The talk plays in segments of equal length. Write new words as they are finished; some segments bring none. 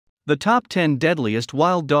The top 10 deadliest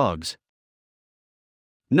wild dogs.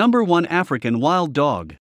 Number 1. African wild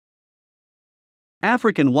dog.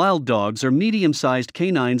 African wild dogs are medium-sized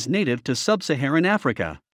canines native to sub-Saharan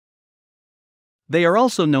Africa. They are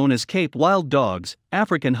also known as Cape wild dogs,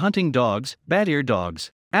 African hunting dogs, bat-ear dogs,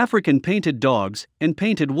 African painted dogs, and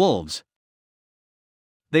painted wolves.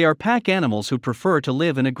 They are pack animals who prefer to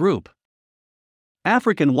live in a group.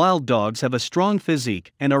 African wild dogs have a strong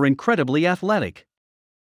physique and are incredibly athletic.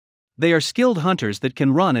 They are skilled hunters that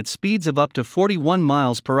can run at speeds of up to 41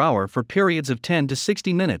 miles per hour for periods of 10 to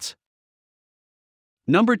 60 minutes.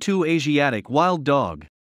 Number 2. Asiatic wild dog.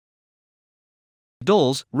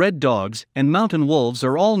 Dholes, red dogs, and mountain wolves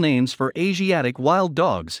are all names for Asiatic wild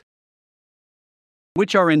dogs,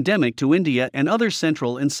 which are endemic to India and other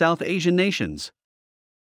Central and South Asian nations.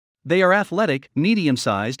 They are athletic,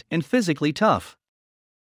 medium-sized, and physically tough.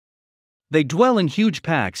 They dwell in huge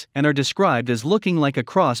packs and are described as looking like a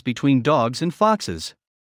cross between dogs and foxes.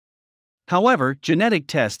 However, genetic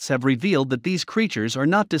tests have revealed that these creatures are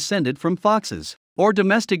not descended from foxes or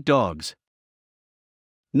domestic dogs.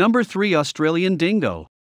 Number 3. Australian dingo.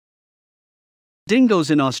 Dingoes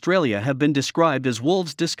in Australia have been described as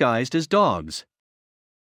wolves disguised as dogs.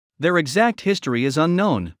 Their exact history is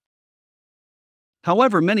unknown.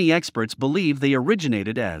 However, many experts believe they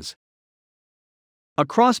originated as a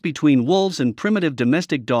cross between wolves and primitive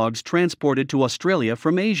domestic dogs transported to Australia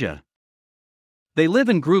from Asia. They live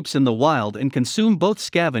in groups in the wild and consume both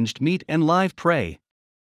scavenged meat and live prey.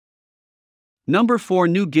 Number 4.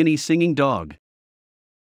 New Guinea singing dog.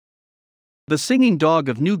 The singing dog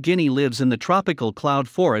of New Guinea lives in the tropical cloud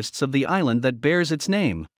forests of the island that bears its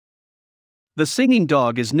name. The singing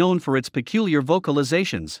dog is known for its peculiar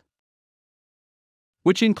vocalizations,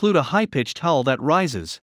 which include a high-pitched howl that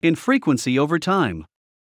rises in frequency over time.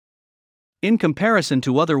 In comparison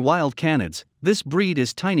to other wild canids, this breed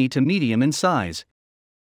is tiny to medium in size,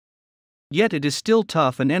 yet it is still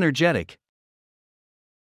tough and energetic.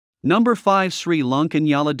 Number 5. Sri Lankan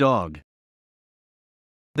Yala dog.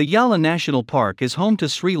 The Yala National Park is home to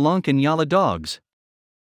Sri Lankan Yala dogs.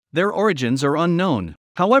 Their origins are unknown,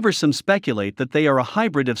 however some speculate that they are a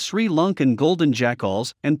hybrid of Sri Lankan golden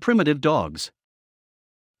jackals and primitive dogs.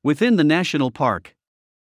 Within the national park,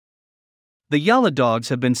 the Yala dogs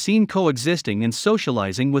have been seen coexisting and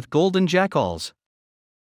socializing with golden jackals.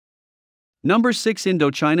 Number 6.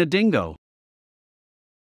 Indochina dingo.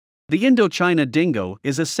 The Indochina dingo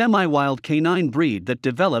is a semi-wild canine breed that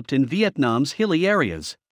developed in Vietnam's hilly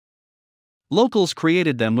areas. Locals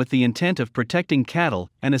created them with the intent of protecting cattle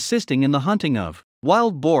and assisting in the hunting of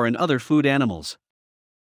wild boar and other food animals.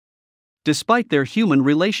 Despite their human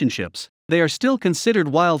relationships, they are still considered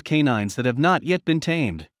wild canines that have not yet been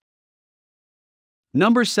tamed.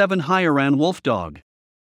 Number 7. Hairan wolf dog.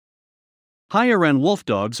 Hairan wolf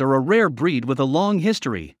dogs are a rare breed with a long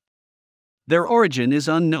history. Their origin is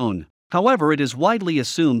unknown, however it is widely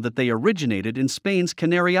assumed that they originated in Spain's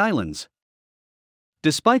Canary Islands.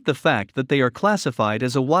 Despite the fact that they are classified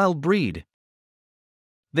as a wild breed,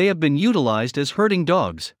 they have been utilized as herding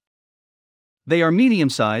dogs. They are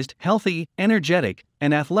medium-sized, healthy, energetic,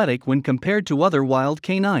 and athletic when compared to other wild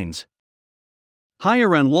canines.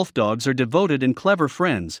 Hairan wolf dogs are devoted and clever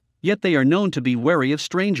friends, yet they are known to be wary of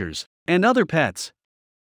strangers and other pets.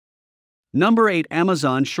 Number 8.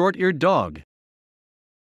 Amazon short-eared dog.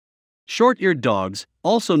 Short-eared dogs,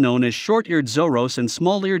 also known as short-eared Zoros and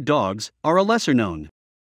small-eared dogs, are a lesser-known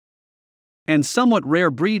and somewhat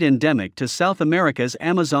rare breed endemic to South America's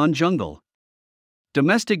Amazon jungle.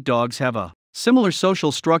 Domestic dogs have a similar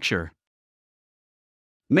social structure,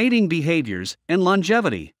 mating behaviors, and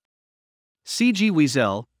longevity. C.G.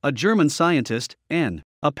 Wiesel, a German scientist, and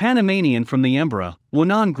a Panamanian from the Embra,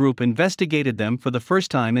 Wonan group investigated them for the first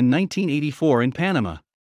time in 1984 in Panama.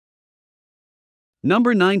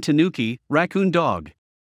 Number 9. Tanuki, raccoon dog.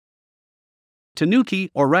 Tanuki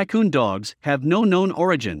or raccoon dogs have no known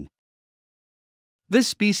origin. This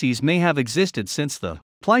species may have existed since the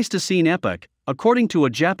Pleistocene epoch, according to a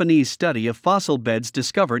Japanese study of fossil beds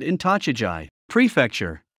discovered in Tochigi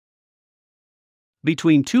Prefecture,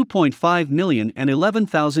 between 2.5 million and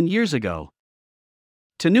 11,000 years ago.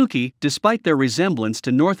 Tanuki, despite their resemblance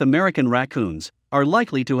to North American raccoons, are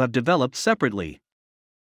likely to have developed separately.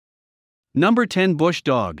 Number 10. Bush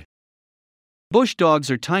dog. Bush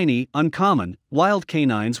dogs are tiny, uncommon, wild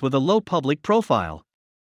canines with a low public profile.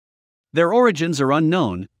 Their origins are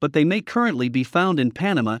unknown, but they may currently be found in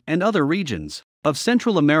Panama and other regions of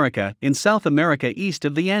Central America, in South America east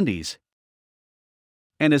of the Andes,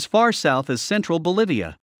 and as far south as central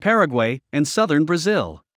Bolivia, Paraguay, and southern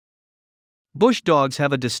Brazil. Bush dogs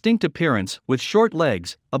have a distinct appearance with short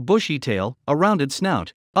legs, a bushy tail, a rounded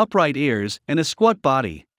snout, upright ears, and a squat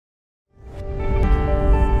body.